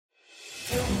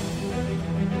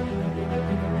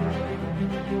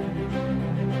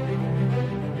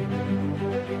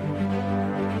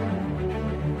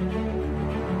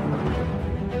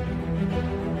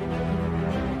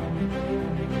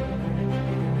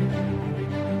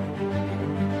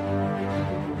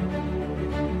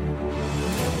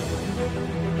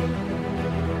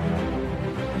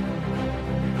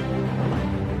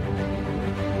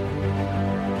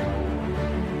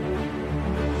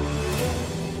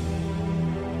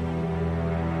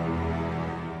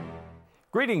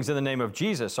Greetings in the name of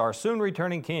Jesus, our soon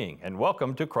returning King, and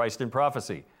welcome to Christ in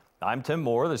Prophecy. I'm Tim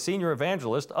Moore, the Senior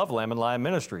Evangelist of Lamb and Lion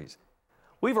Ministries.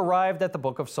 We've arrived at the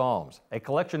Book of Psalms, a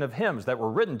collection of hymns that were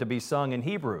written to be sung in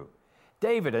Hebrew.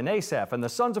 David and Asaph and the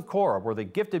sons of Korah were the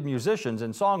gifted musicians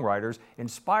and songwriters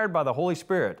inspired by the Holy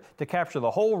Spirit to capture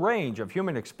the whole range of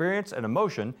human experience and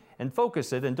emotion and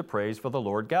focus it into praise for the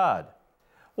Lord God.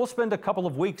 We'll spend a couple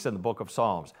of weeks in the book of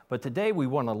Psalms, but today we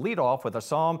want to lead off with a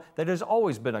psalm that has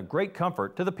always been a great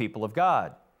comfort to the people of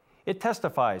God. It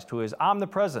testifies to His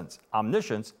omnipresence,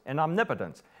 omniscience, and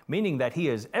omnipotence, meaning that He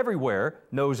is everywhere,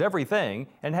 knows everything,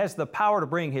 and has the power to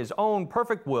bring His own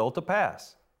perfect will to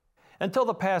pass. Until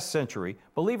the past century,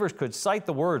 believers could cite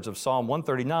the words of Psalm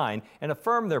 139 and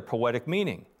affirm their poetic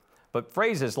meaning. But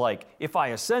phrases like, "If I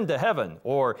ascend to heaven,"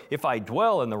 or "If I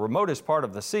dwell in the remotest part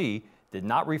of the sea," did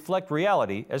not reflect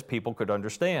reality as people could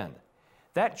understand.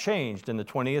 That changed in the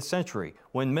 20th century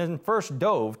when men first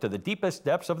dove to the deepest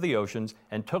depths of the oceans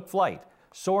and took flight,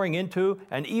 soaring into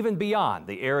and even beyond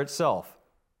the air itself.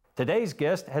 Today's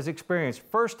guest has experienced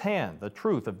firsthand the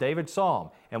truth of David's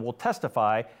psalm and will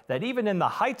testify that even in the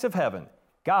heights of heaven,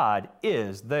 God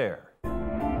is there.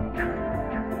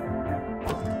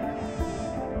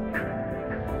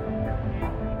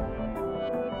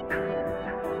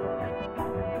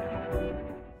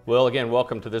 Well, again,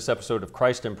 welcome to this episode of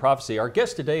Christ in Prophecy. Our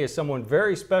guest today is someone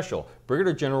very special,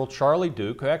 Brigadier General Charlie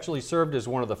Duke, who actually served as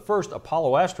one of the first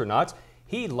Apollo astronauts.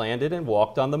 He landed and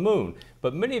walked on the moon.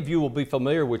 But many of you will be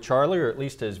familiar with Charlie, or at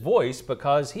least his voice,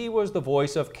 because he was the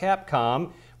voice of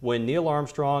Capcom when Neil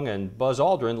Armstrong and Buzz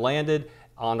Aldrin landed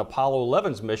on Apollo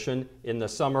 11's mission in the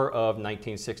summer of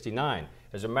 1969.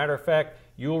 As a matter of fact,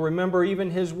 you'll remember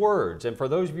even his words. And for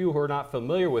those of you who are not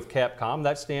familiar with Capcom,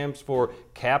 that stands for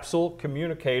Capsule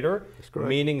Communicator,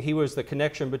 meaning he was the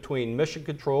connection between Mission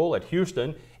Control at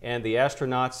Houston and the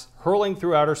astronauts hurling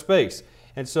through outer space.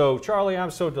 And so, Charlie,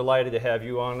 I'm so delighted to have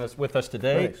you with us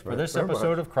today for this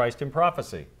episode of Christ in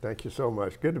Prophecy. Thank you so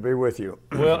much. Good to be with you.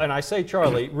 Well, and I say,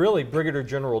 Charlie, really Brigadier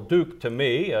General Duke to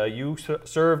me. You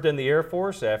served in the Air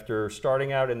Force after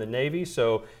starting out in the Navy,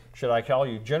 so should I call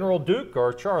you General Duke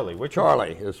or Charlie? Which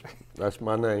Charlie, that's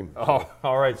my name. Oh,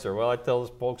 all right, sir. Well, I tell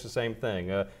folks the same thing.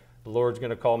 The Lord's going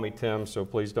to call me Tim, so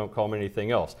please don't call me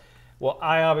anything else. Well,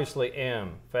 I obviously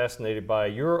am fascinated by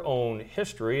your own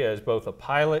history as both a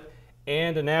pilot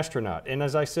and an astronaut. And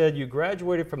as I said, you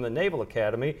graduated from the Naval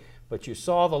Academy, but you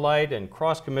saw the light and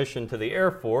cross-commissioned to the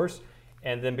Air Force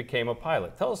and then became a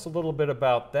pilot. Tell us a little bit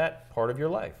about that part of your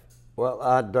life. Well,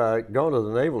 I'd gone to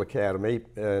the Naval Academy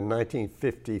in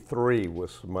 1953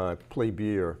 was my plebe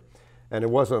year, and it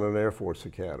wasn't an Air Force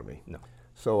Academy. No.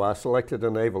 So I selected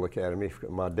the Naval Academy.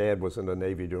 My dad was in the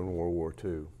Navy during World War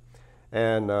II.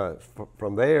 And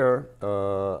from there,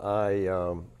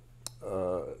 I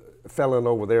fell in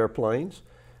love with airplanes,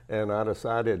 and I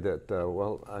decided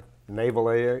that,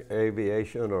 naval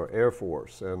aviation or Air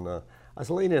Force. And I was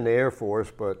leaning the Air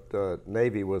Force, but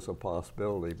Navy was a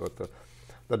possibility. But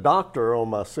the doctor on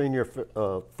my senior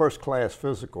first class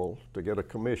physical to get a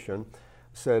commission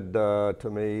said to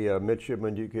me,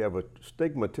 "Midshipman, you have a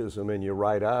stigmatism in your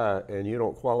right eye and you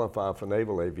don't qualify for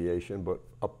naval aviation, but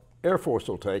Air Force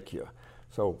will take you."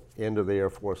 So into the Air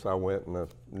Force I went, and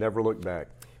never looked back.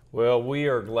 Well, we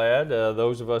are glad,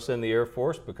 those of us in the Air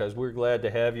Force, because we're glad to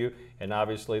have you. And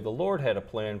obviously the Lord had a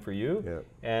plan for you,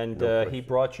 and He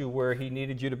brought you where He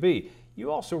needed you to be. You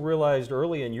also realized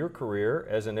early in your career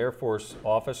as an Air Force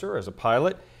officer, as a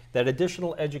pilot, that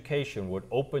additional education would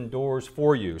open doors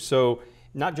for you. So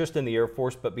not just in the Air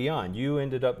Force, but beyond. You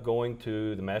ended up going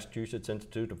to the Massachusetts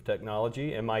Institute of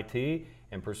Technology, MIT,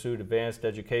 and pursued advanced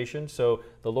education. So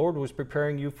the Lord was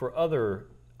preparing you for other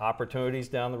opportunities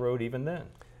down the road even then.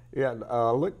 Yeah,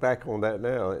 I look back on that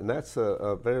now, and that's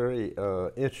a very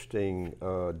interesting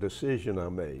decision I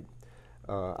made.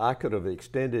 I could have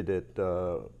extended it,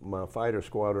 my fighter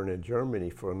squadron in Germany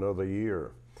for another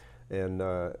year. And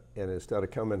instead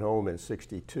of coming home in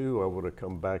 '62, I would have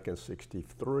come back in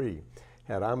 '63.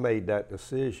 Had I made that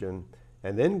decision,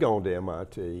 and then gone to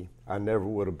MIT, I never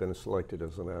would have been selected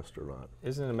as an astronaut.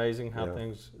 Isn't it amazing how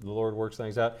the Lord works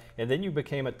things out? And then you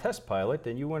became a test pilot,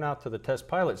 and you went out to the test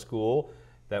pilot school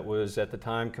that was at the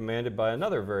time commanded by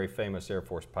another very famous Air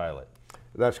Force pilot.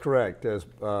 That's correct. As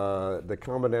the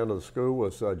commandant of the school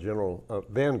was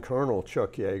then Colonel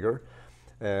Chuck Yeager,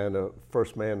 and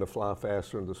first man to fly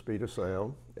faster than the speed of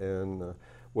sound, and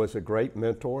was a great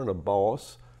mentor and a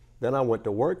boss. Then I went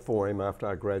to work for him after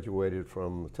I graduated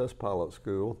from test pilot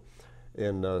school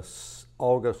in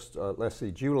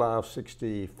July of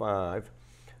 '65,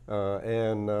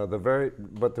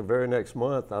 but the very next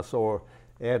month I saw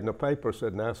an ad in the paper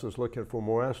said NASA's looking for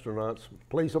more astronauts.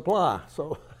 Please apply.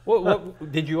 So.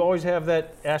 What, did you always have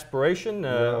that aspiration,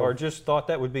 No. or just thought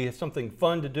that would be something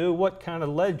fun to do? What kind of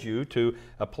led you to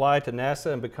apply to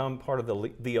NASA and become part of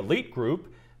the elite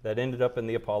group that ended up in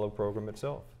the Apollo program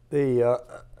itself?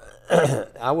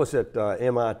 I was at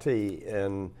MIT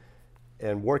and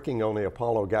working on the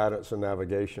Apollo guidance and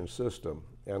navigation system,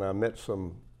 and I met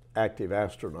some active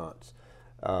astronauts,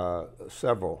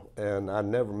 several, and I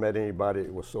never met anybody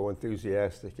that was so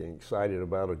enthusiastic and excited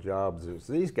about a job as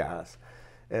these guys.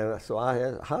 And so I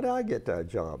asked, how did I get that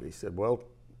job? He said, well,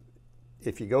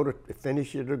 if you go to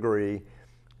finish your degree,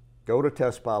 go to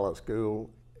test pilot school,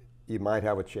 you might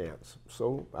have a chance.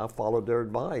 So I followed their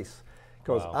advice.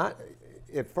 Because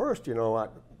at first, the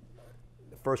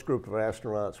first group of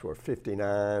astronauts were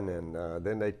 59, and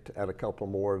then they had a couple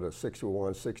more, the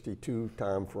 61, 62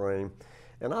 time frame.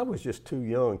 And I was just too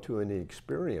young, too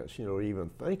inexperienced, to even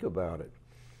think about it.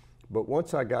 But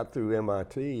once I got through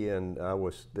MIT, and I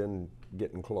was then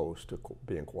getting close to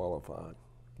being qualified.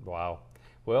 Wow.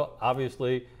 Well,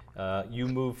 obviously, you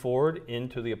moved forward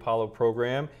into the Apollo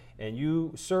program, and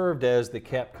you served as the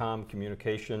Capcom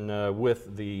communication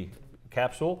with the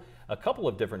capsule a couple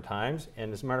of different times.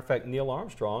 And as a matter of fact, Neil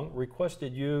Armstrong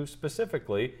requested you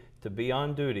specifically to be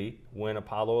on duty when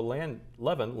Apollo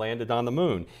 11 landed on the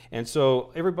moon. And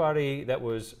so everybody that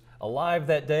was alive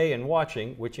that day and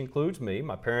watching, which includes me,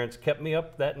 my parents kept me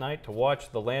up that night to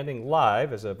watch the landing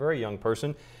live as a very young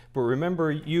person. But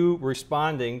remember you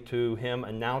responding to him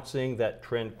announcing that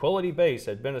Tranquility Base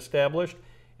had been established,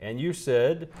 and you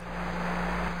said,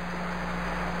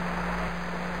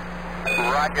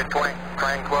 Roger,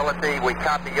 Tranquility, we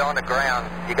copy you on the ground.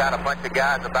 You got a bunch of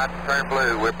guys about to turn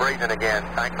blue. We're breathing again.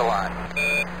 Thanks a lot.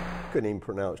 Couldn't even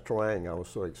pronounce twang. I was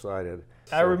so excited.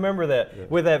 I remember that,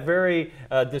 with that very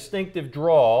distinctive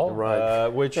drawl, Right.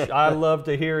 Which I love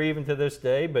to hear even to this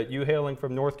day. But you hailing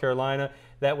from North Carolina,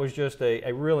 that was just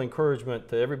a real encouragement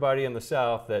to everybody in the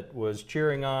South that was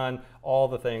cheering on all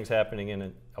the things happening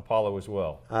in Apollo as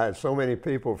well. I had so many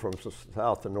people from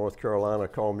South to North Carolina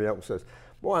call me up and says,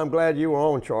 boy, I'm glad you were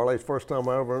on, Charlie. It's the first time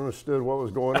I ever understood what was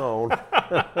going on.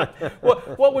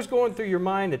 What was going through your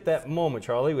mind at that moment,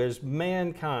 Charlie, as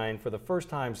mankind for the first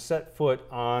time set foot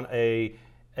on a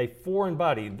foreign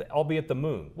body, albeit the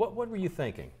moon? What were you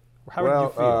thinking? How did you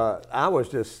feel? I was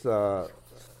just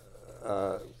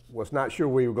was not sure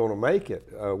we were going to make it.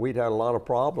 We'd had a lot of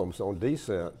problems on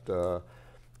descent,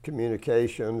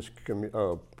 communications,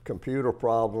 computer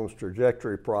problems,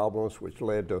 trajectory problems, which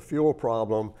led to a fuel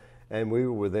problem. And we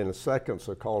were within seconds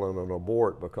of calling an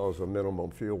abort because of minimum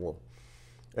fuel.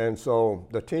 And so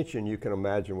the tension, you can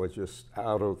imagine, was just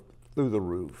through the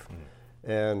roof.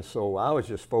 And so I was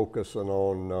just focusing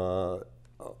on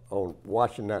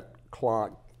watching that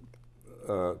clock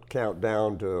count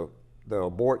down to the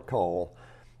abort call.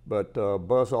 But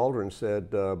Buzz Aldrin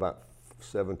said about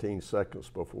 17 seconds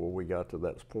before we got to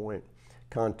that point,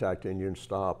 contact engine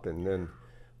stop, and then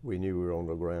we knew we were on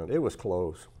the ground. It was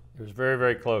close. It was very,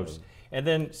 very close. And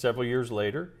then several years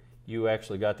later, you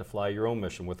actually got to fly your own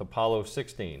mission with Apollo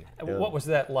 16. Yeah. What was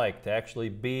that like to actually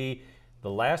be the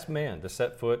last man to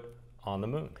set foot on the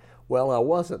moon? Well, I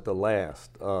wasn't the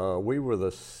last. We were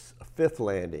the fifth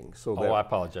landing. So I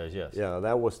apologize, yes. Yeah,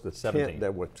 that was the 17. 10th.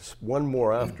 There was one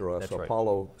more after us, That's right.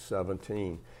 Apollo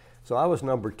 17. So I was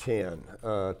number 10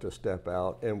 to step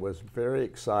out, and it was very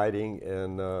exciting,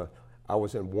 and I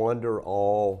was in wonder,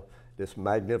 awe, this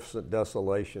magnificent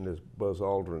desolation, as Buzz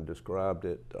Aldrin described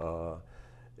it,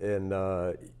 and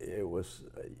it was,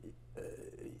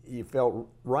 you felt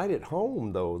right at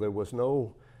home though. There was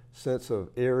no sense of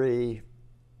eerie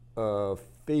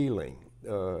feeling.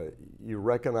 You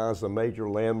recognized the major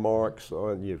landmarks,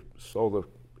 and you saw the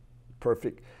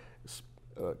perfect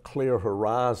clear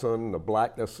horizon, the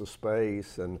blackness of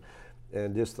space, and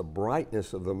just the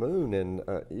brightness of the moon, and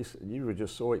you were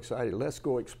just so excited. Let's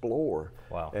go explore.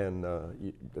 Wow. And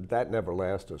that never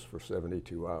lasted us for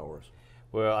 72 hours.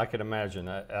 Well, I can imagine.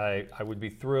 I would be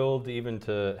thrilled even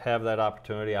to have that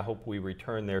opportunity. I hope we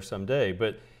return there someday.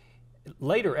 But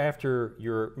Later, after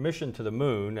your mission to the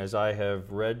moon, as I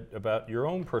have read about your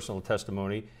own personal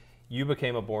testimony, you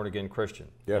became a born-again Christian.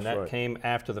 Yes, and that right. came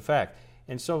after the fact.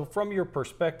 And so from your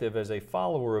perspective as a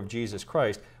follower of Jesus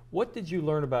Christ, what did you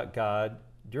learn about God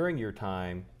during your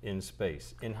time in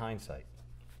space, in hindsight?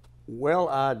 Well,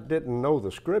 I didn't know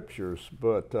the scriptures,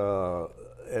 but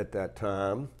at that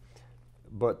time,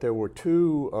 but there were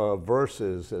two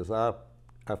verses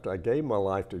after I gave my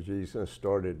life to Jesus,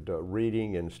 started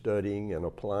reading and studying and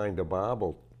applying the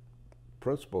Bible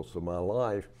principles to my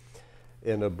life.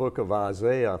 In the book of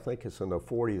Isaiah, I think it's in the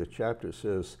 40th chapter, it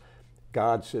says,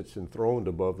 God sits enthroned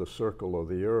above the circle of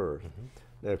the earth.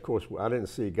 Mm-hmm. Now, of course, I didn't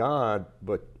see God,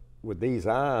 but with these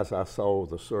eyes, I saw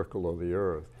the circle of the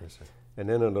earth. Yes, sir. And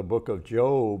then in the book of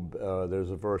Job,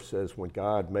 there's a verse that says, when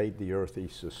God made the earth, he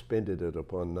suspended it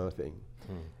upon nothing.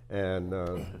 And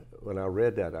when I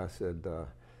read that, I said,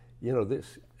 you know,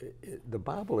 the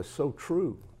Bible is so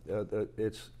true.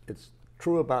 It's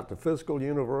true about the physical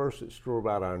universe. It's true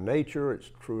about our nature. It's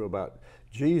true about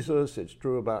Jesus. It's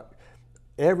true about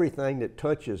everything that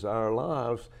touches our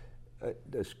lives.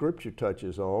 The Scripture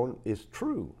touches on is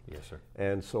true. Yes, sir.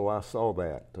 And so I saw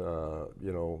that.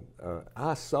 You know,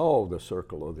 I saw the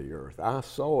circle of the earth. I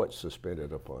saw it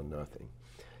suspended upon nothing.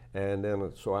 And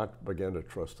then so I began to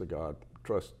trust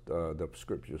the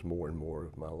Scriptures more and more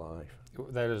of my life.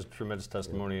 That is a tremendous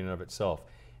testimony in and of itself.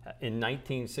 In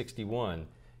 1961,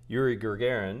 Yuri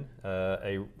Gagarin,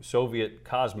 a Soviet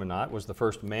cosmonaut, was the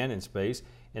first man in space,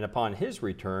 and upon his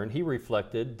return, he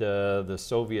reflected the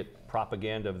Soviet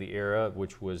propaganda of the era,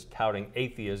 which was touting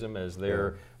atheism as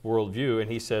their worldview,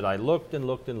 and he said, I looked and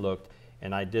looked and looked,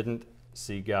 and I didn't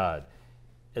see God.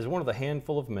 As one of the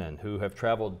handful of men who have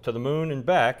traveled to the moon and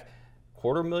back,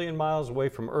 250,000 miles away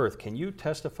from Earth, can you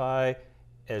testify,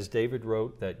 as David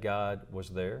wrote, that God was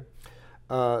there?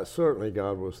 Certainly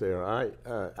God was there.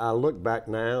 I look back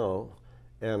now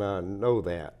and I know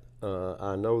that.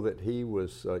 I know that he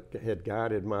had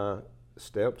guided my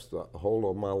steps the whole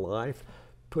of my life,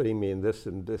 putting me in this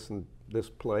and this and this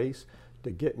place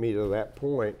to get me to that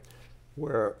point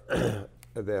where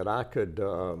that I could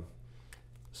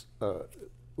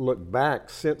look back,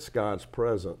 sense God's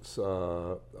presence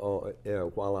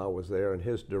while I was there, and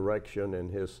his direction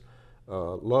and his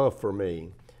love for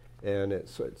me. And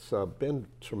it's been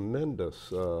tremendous,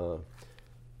 how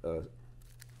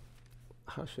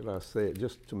should I say it,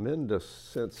 just tremendous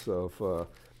sense of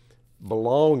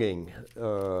belonging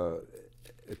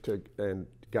and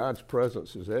God's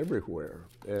presence is everywhere.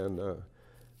 And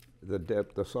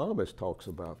the psalmist talks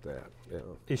about that. Yeah.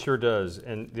 He sure does.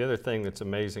 And the other thing that's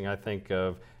amazing, I think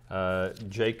of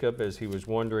Jacob as he was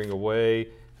wandering away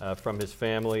from his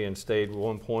family and stayed at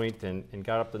one point and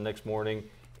got up the next morning,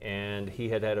 and he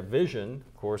had a vision,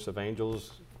 of course, of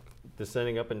angels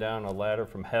descending up and down a ladder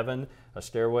from heaven, a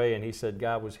stairway, and he said,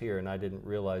 God was here, and I didn't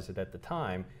realize it at the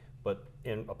time, but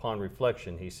upon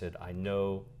reflection, he said, I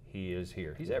know he is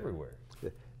here. He's everywhere.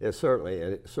 Yeah,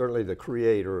 certainly the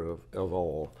creator of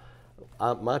all.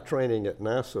 My training at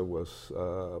NASA was,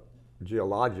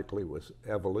 geologically, was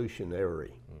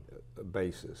evolutionary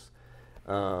basis.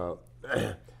 And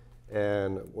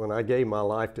when I gave my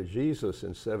life to Jesus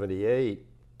in '78,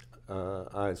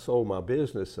 I had sold my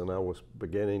business and I was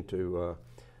beginning to,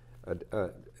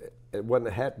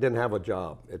 didn't have a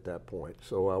job at that point.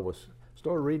 So I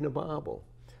started reading the Bible.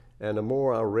 And the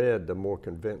more I read, the more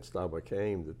convinced I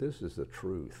became that this is the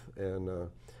truth. And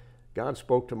God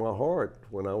spoke to my heart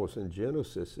when I was in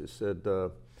Genesis. It said,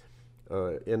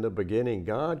 in the beginning,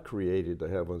 God created the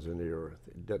heavens and the earth.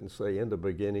 It doesn't say in the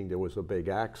beginning there was a big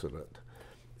accident.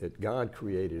 God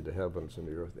created the heavens and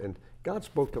the earth. And God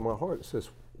spoke to my heart and says,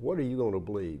 what are you going to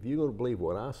believe? You going to believe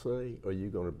what I say, or are you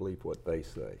going to believe what they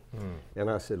say? And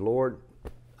I said, Lord,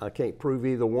 I can't prove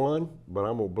either one, but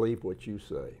I'm going to believe what you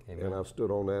say. Amen. And I've stood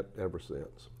on that ever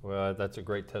since. Well, that's a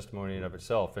great testimony in of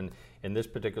itself. And in this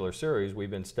particular series,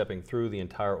 we've been stepping through the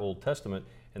entire Old Testament,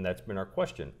 and that's been our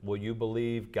question. Will you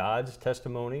believe God's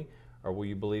testimony, or will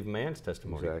you believe man's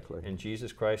testimony? Exactly. And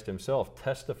Jesus Christ himself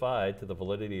testified to the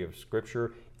validity of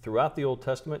Scripture. Throughout the Old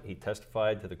Testament, he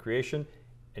testified to the creation,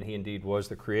 and he indeed was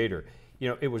the creator. You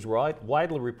know, it was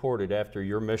widely reported after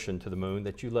your mission to the moon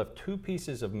that you left two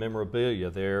pieces of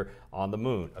memorabilia there on the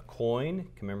moon. A coin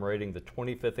commemorating the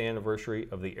 25th anniversary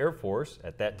of the Air Force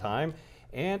at that time,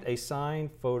 and a signed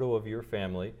photo of your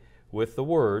family with the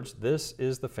words, "This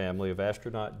is the family of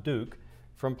astronaut Duke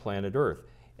from planet Earth."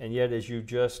 And yet, as you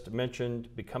just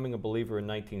mentioned, becoming a believer in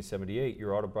 1978,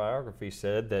 your autobiography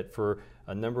said that for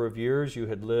a number of years you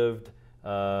had lived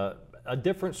a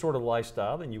different sort of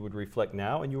lifestyle than you would reflect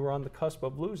now, and you were on the cusp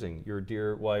of losing your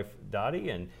dear wife Dottie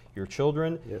and your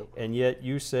children, Yep. and yet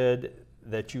you said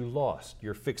that you lost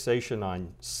your fixation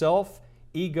on self,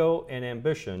 ego, and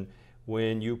ambition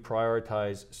when you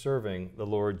prioritize serving the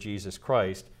Lord Jesus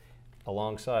Christ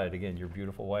alongside, again, your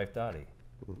beautiful wife Dottie.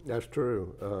 That's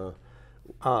true.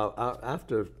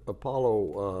 After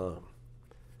Apollo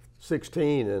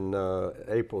 16 in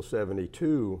April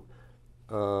 '72,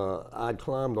 I'd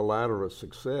climbed the ladder of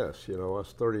success. You know, I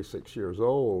was 36 years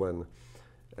old,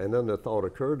 and then the thought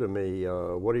occurred to me,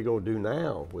 what are you going to do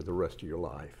now with the rest of your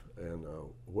life? And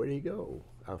where do you go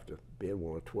after being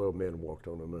one of 12 men who walked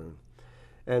on the moon?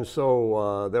 And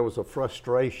so there was a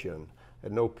frustration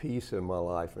and no peace in my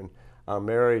life. And our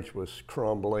marriage was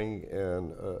crumbling,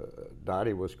 and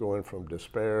Dottie was going from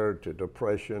despair to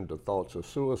depression to thoughts of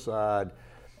suicide.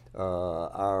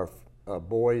 Our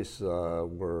boys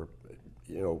were,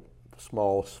 you know,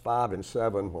 small, 5 and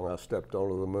 7 when I stepped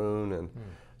onto the moon, and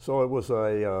so it was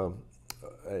a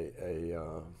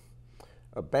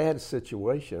bad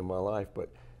situation in my life. But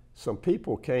some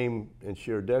people came and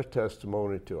shared their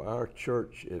testimony to our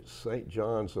church at St.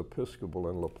 John's Episcopal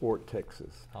in LaPorte,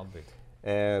 Texas. How big?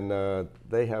 And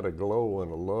they had a glow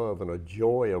and a love and a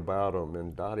joy about them.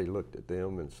 And Dottie looked at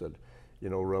them and said, you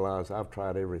know, realize I've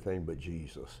tried everything but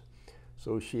Jesus.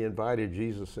 So she invited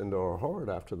Jesus into her heart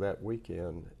after that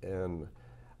weekend. And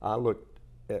I looked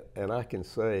at, and I can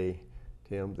say,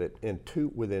 Tim, that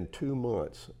within 2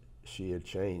 months, she had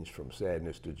changed from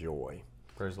sadness to joy.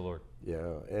 Praise the Lord.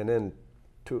 Yeah, and then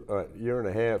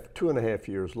 2.5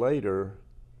 years later,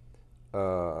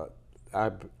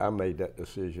 I made that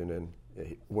decision, and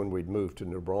when we'd moved to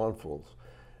New Braunfels,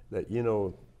 that, you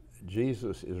know,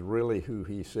 Jesus is really who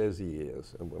he says he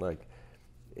is. And when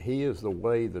he is the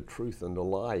way, the truth, and the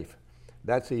life.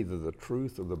 That's either the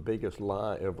truth or the biggest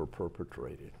lie ever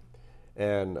perpetrated.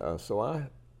 And so I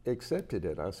accepted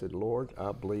it. I said, Lord,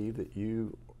 I believe that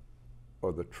you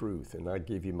are the truth, and I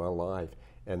give you my life.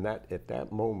 And at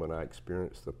that moment, I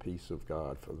experienced the peace of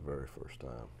God for the very first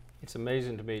time. It's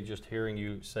amazing to me just hearing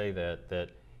you say that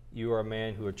you are a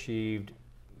man who achieved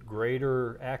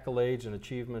greater accolades and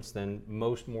achievements than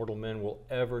most mortal men will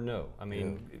ever know. I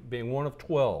mean, being one of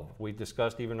 12, we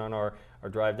discussed even on our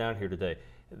drive down here today,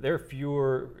 there are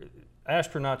fewer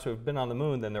astronauts who have been on the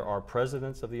moon than there are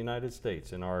presidents of the United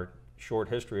States in our short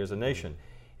history as a nation.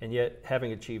 And yet,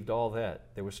 having achieved all that,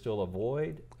 there was still a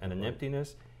void and an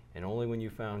emptiness, and only when you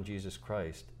found Jesus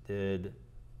Christ did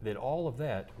all of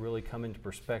that really come into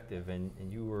perspective, and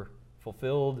you were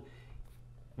fulfilled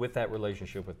with that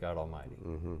relationship with God Almighty.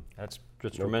 That's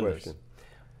just No tremendous. question.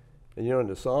 And you know, in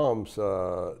the Psalms,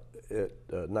 at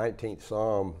 19th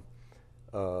Psalm,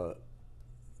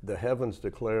 the heavens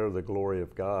declare the glory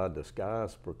of God, the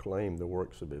skies proclaim the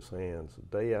works of his hands.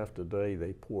 Day after day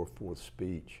they pour forth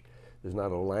speech. There's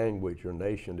not a language or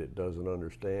nation that doesn't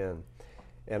understand.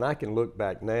 And I can look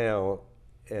back now,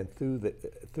 and through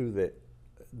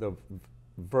the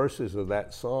verses of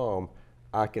that psalm,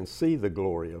 I can see the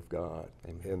glory of God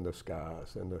in the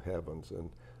skies and the heavens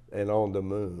and on the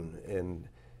moon. And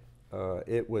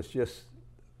it was just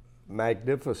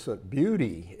magnificent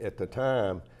beauty at the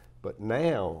time. But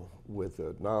now, with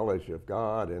the knowledge of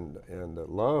God and the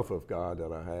love of God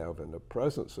that I have and the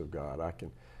presence of God, I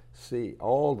can see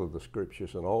all of the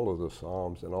scriptures and all of the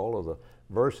Psalms and all of the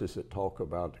verses that talk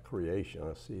about the creation.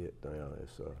 I see it now.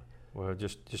 Well,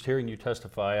 just hearing you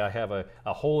testify, I have a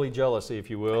holy jealousy, if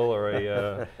you will, or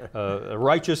a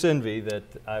righteous envy that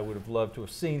I would have loved to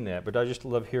have seen that, but I just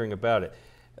love hearing about it.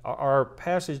 Our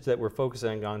passage that we're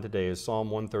focusing on today is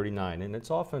Psalm 139, and it's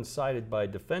often cited by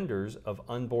defenders of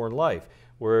unborn life,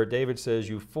 where David says,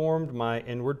 "You formed my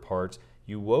inward parts,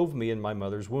 you wove me in my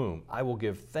mother's womb. I will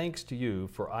give thanks to you,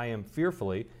 for I am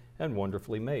fearfully and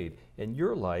wonderfully made." And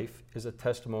your life is a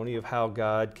testimony of how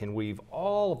God can weave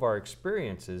all of our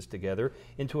experiences together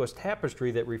into a tapestry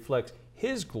that reflects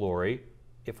his glory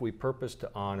if we purpose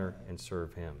to honor and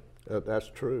serve him. That's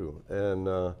true.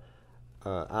 And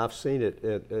I've seen it,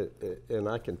 and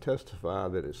I can testify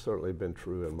that it's certainly been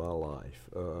true in my life.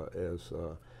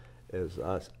 As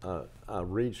I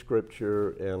read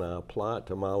Scripture and I apply it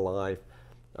to my life,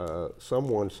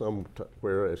 someone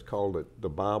somewhere has called it the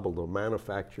Bible, the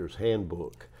manufacturer's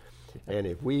handbook. And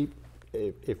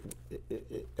if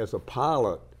as a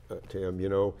pilot, Tim, you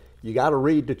know, you got to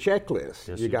read the checklist.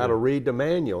 Yes, you got to read the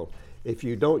manual. If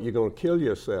you don't, you're going to kill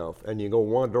yourself, and you're going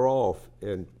to wander off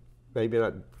and maybe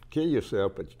not kill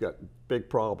yourself, but you got big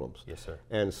problems. Yes, sir.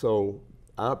 And so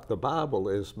the Bible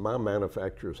is my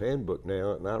manufacturer's handbook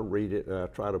now, and I read it and I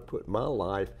try to put my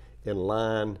life in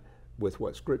line with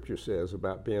what Scripture says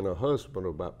about being a husband,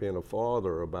 about being a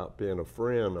father, about being a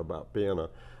friend, about being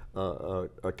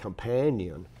a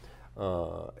companion.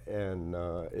 When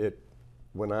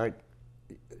I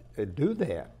do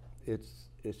that, it's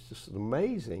just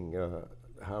amazing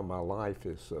how my life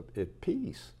is at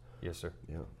peace. Yes, sir.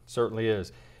 Yeah. Certainly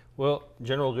is. Well,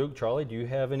 General Duke, Charlie, do you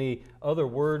have any other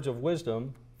words of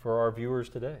wisdom for our viewers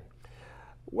today?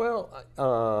 Well,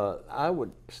 I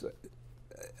would say,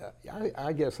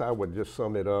 I guess I would just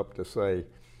sum it up to say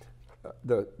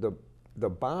the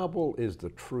Bible is the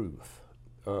truth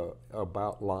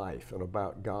about life and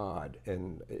about God,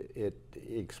 and it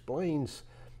explains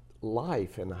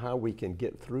life and how we can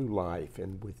get through life,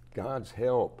 and with God's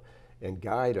help and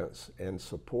guidance and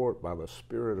support by the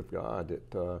Spirit of God,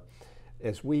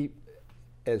 as we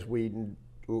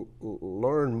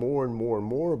learn more and more and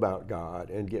more about God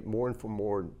and get more and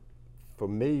more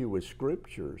familiar with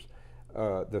Scriptures,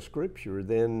 the Scripture,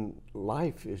 then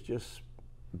life is just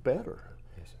better.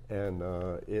 Yes, sir. And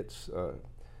it's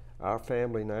our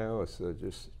family now is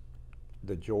just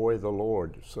the joy of the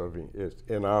Lord serving is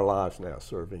in our lives now,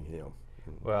 serving Him.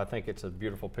 Well, I think it's a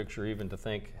beautiful picture even to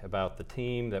think about the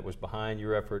team that was behind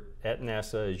your effort at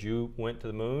NASA as you went to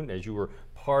the moon, as you were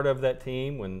part of that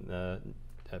team when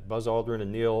Buzz Aldrin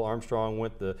and Neil Armstrong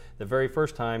went the very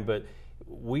first time. But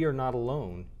we are not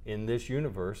alone in this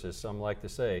universe, as some like to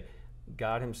say.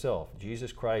 God Himself,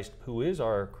 Jesus Christ, who is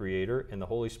our Creator, and the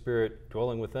Holy Spirit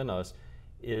dwelling within us,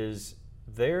 is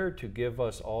there to give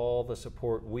us all the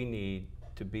support we need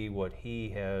to be what He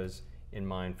has in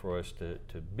mind for us to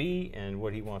be and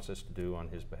what He wants us to do on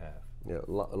His behalf. Yeah,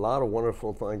 a lot of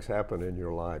wonderful things happen in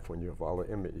your life when you follow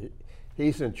Him.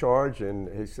 He's in charge, and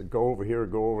He said, go over here,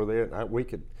 go over there. And we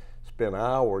could spend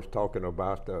hours talking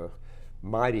about the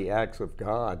mighty acts of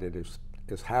God that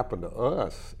has happened to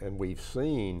us and we've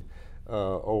seen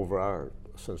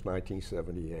since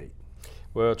 1978.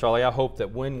 Well, Charlie, I hope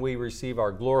that when we receive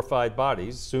our glorified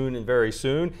bodies, soon and very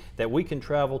soon, that we can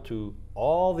travel to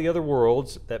all the other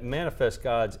worlds that manifest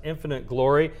God's infinite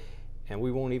glory, and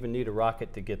we won't even need a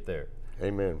rocket to get there.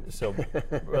 Amen. So,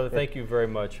 brother, thank you very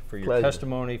much for your Pleasure.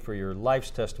 testimony, for your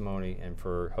life's testimony, and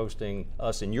for hosting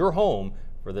us in your home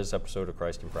for this episode of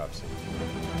Christ in Prophecy.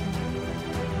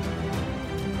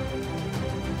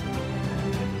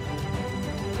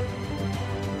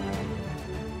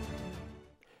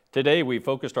 Today, we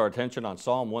focused our attention on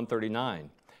Psalm 139.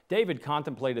 David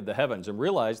contemplated the heavens and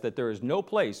realized that there is no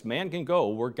place man can go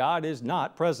where God is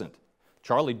not present.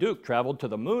 Charlie Duke traveled to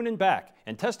the moon and back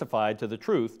and testified to the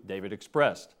truth David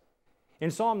expressed.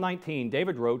 In Psalm 19,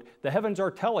 David wrote, "The heavens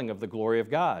are telling of the glory of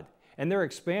God, and their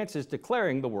expanse is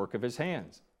declaring the work of His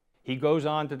hands." He goes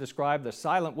on to describe the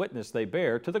silent witness they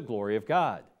bear to the glory of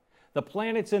God. The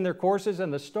planets in their courses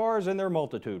and the stars in their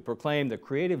multitude proclaim the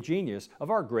creative genius of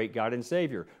our great God and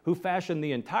Savior, who fashioned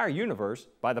the entire universe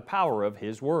by the power of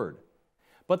His Word.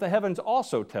 But the heavens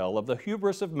also tell of the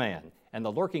hubris of man and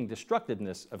the lurking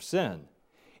destructiveness of sin.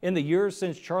 In the years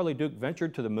since Charlie Duke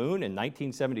ventured to the moon in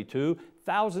 1972,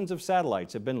 thousands of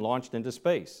satellites have been launched into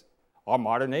space. Our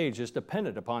modern age is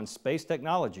dependent upon space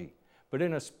technology, but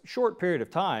in a short period of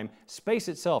time, space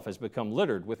itself has become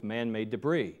littered with man-made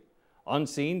debris.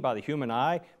 Unseen by the human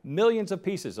eye, millions of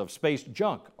pieces of space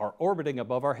junk are orbiting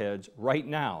above our heads right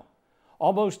now.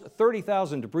 Almost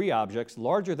 30,000 debris objects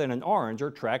larger than an orange are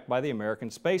tracked by the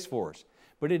American Space Force,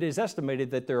 but it is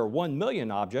estimated that there are 1 million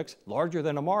objects larger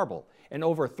than a marble and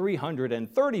over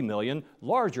 330 million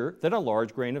larger than a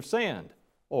large grain of sand,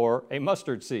 or a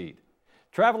mustard seed.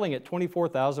 Traveling at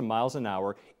 24,000 miles an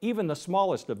hour, even the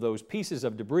smallest of those pieces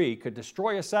of debris could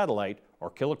destroy a satellite or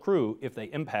kill a crew if they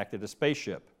impacted a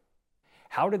spaceship.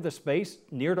 How did the space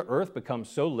near to Earth become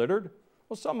so littered?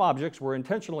 Well, some objects were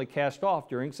intentionally cast off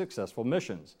during successful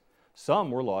missions.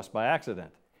 Some were lost by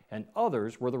accident, and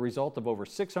others were the result of over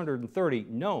 630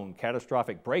 known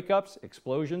catastrophic breakups,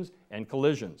 explosions, and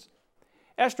collisions.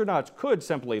 Astronauts could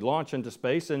simply launch into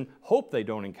space and hope they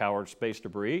don't encounter space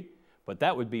debris, but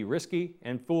that would be risky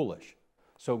and foolish.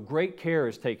 So great care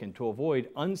is taken to avoid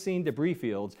unseen debris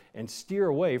fields and steer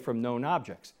away from known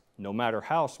objects, no matter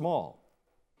how small.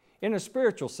 In a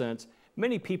spiritual sense,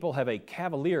 many people have a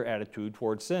cavalier attitude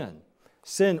toward sin.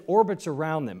 Sin orbits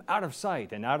around them, out of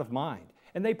sight and out of mind,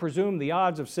 and they presume the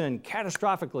odds of sin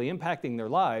catastrophically impacting their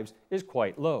lives is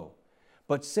quite low.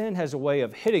 But sin has a way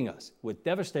of hitting us with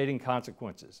devastating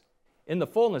consequences. In the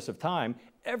fullness of time,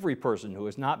 every person who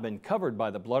has not been covered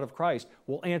by the blood of Christ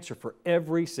will answer for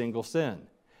every single sin.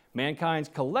 Mankind's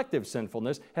collective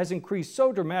sinfulness has increased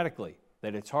so dramatically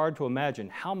that it's hard to imagine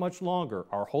how much longer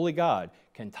our holy God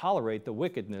can tolerate the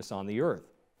wickedness on the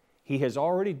earth. He has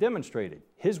already demonstrated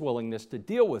His willingness to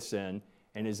deal with sin,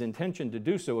 and his intention to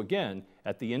do so again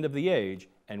at the end of the age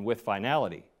and with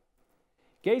finality.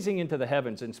 Gazing into the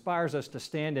heavens inspires us to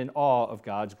stand in awe of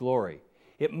God's glory.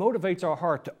 It motivates our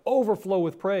heart to overflow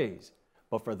with praise.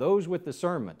 But for those with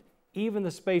discernment, even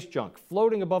the space junk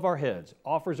floating above our heads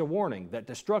offers a warning that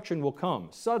destruction will come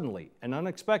suddenly and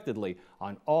unexpectedly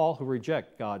on all who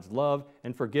reject God's love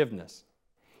and forgiveness.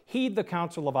 Heed the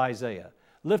counsel of Isaiah.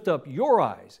 Lift up your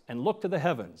eyes and look to the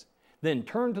heavens. Then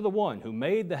turn to the one who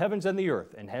made the heavens and the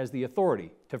earth and has the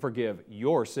authority to forgive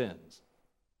your sins.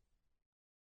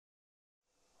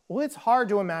 Well, it's hard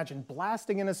to imagine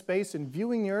blasting into space and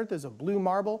viewing the Earth as a blue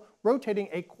marble rotating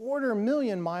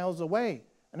 250,000 miles away.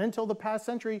 And until the past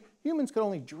century, humans could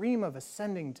only dream of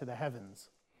ascending to the heavens.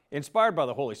 Inspired by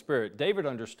the Holy Spirit, David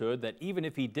understood that even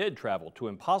if he did travel to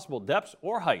impossible depths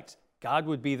or heights, God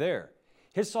would be there.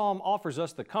 His psalm offers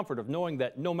us the comfort of knowing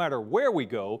that no matter where we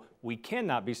go, we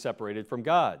cannot be separated from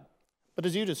God. But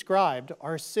as you described,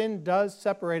 our sin does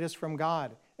separate us from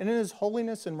God. And in His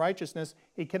holiness and righteousness,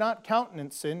 He cannot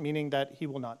countenance sin, meaning that He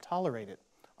will not tolerate it.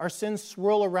 Our sins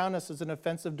swirl around us as an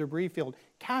offensive debris field,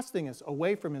 casting us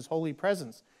away from His holy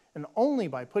presence. And only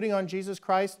by putting on Jesus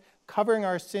Christ, covering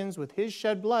our sins with His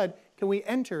shed blood, can we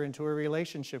enter into a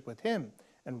relationship with Him.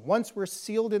 And once we're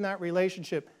sealed in that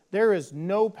relationship, there is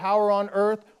no power on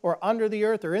earth or under the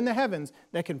earth or in the heavens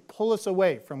that can pull us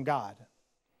away from God.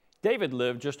 David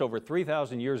lived just over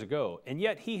 3,000 years ago, and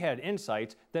yet he had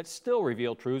insights that still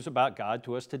reveal truths about God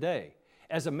to us today.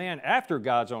 As a man after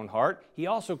God's own heart, he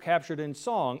also captured in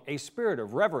song a spirit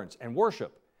of reverence and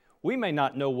worship. We may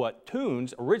not know what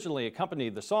tunes originally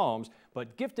accompanied the Psalms,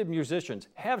 but gifted musicians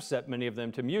have set many of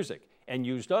them to music and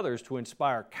used others to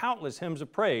inspire countless hymns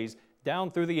of praise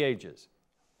down through the ages.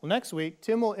 Well, next week,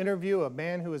 Tim will interview a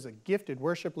man who is a gifted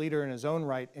worship leader in his own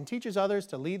right and teaches others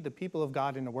to lead the people of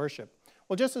God into worship.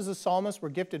 Well, just as the psalmists were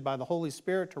gifted by the Holy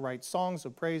Spirit to write songs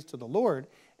of praise to the Lord,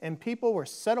 and people were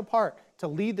set apart to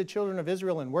lead the children of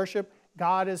Israel in worship,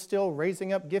 God is still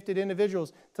raising up gifted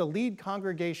individuals to lead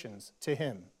congregations to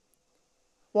Him.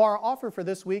 Well, our offer for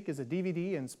this week is a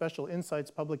DVD and Special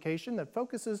Insights publication that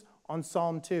focuses on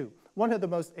Psalm 2, one of the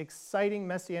most exciting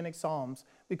messianic psalms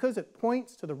because it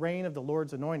points to the reign of the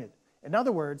Lord's anointed. In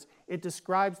other words, it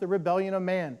describes the rebellion of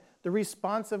man, the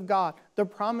response of God, the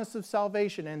promise of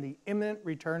salvation, and the imminent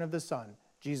return of the Son,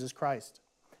 Jesus Christ.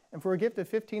 And for a gift of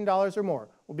 $15 or more,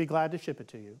 we'll be glad to ship it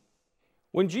to you.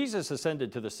 When Jesus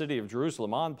ascended to the city of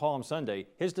Jerusalem on Palm Sunday,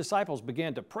 His disciples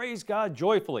began to praise God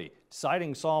joyfully,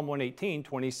 citing Psalm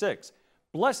 118:26.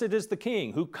 "Blessed is the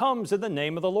King who comes in the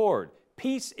name of the Lord,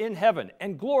 peace in heaven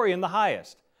and glory in the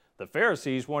highest." The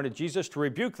Pharisees wanted Jesus to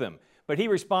rebuke them, but He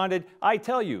responded, "I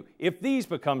tell you, if these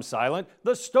become silent,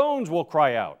 the stones will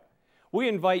cry out." We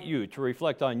invite you to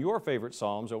reflect on your favorite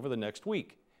Psalms over the next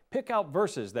week. Pick out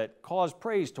verses that cause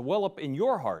praise to well up in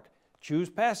your heart. Choose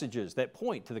passages that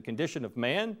point to the condition of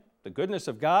man, the goodness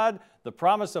of God, the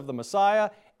promise of the Messiah,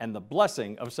 and the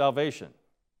blessing of salvation.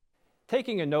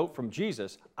 Taking a note from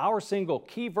Jesus, our single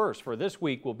key verse for this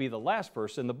week will be the last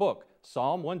verse in the book,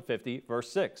 Psalm 150,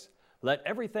 verse 6. "Let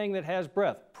everything that has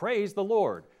breath praise the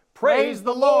Lord. Praise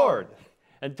the Lord!"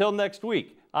 Until next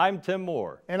week, I'm Tim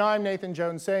Moore. And I'm Nathan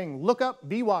Jones saying, look up,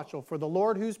 be watchful, for the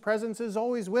Lord whose presence is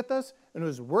always with us and who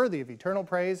is worthy of eternal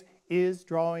praise is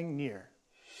drawing near.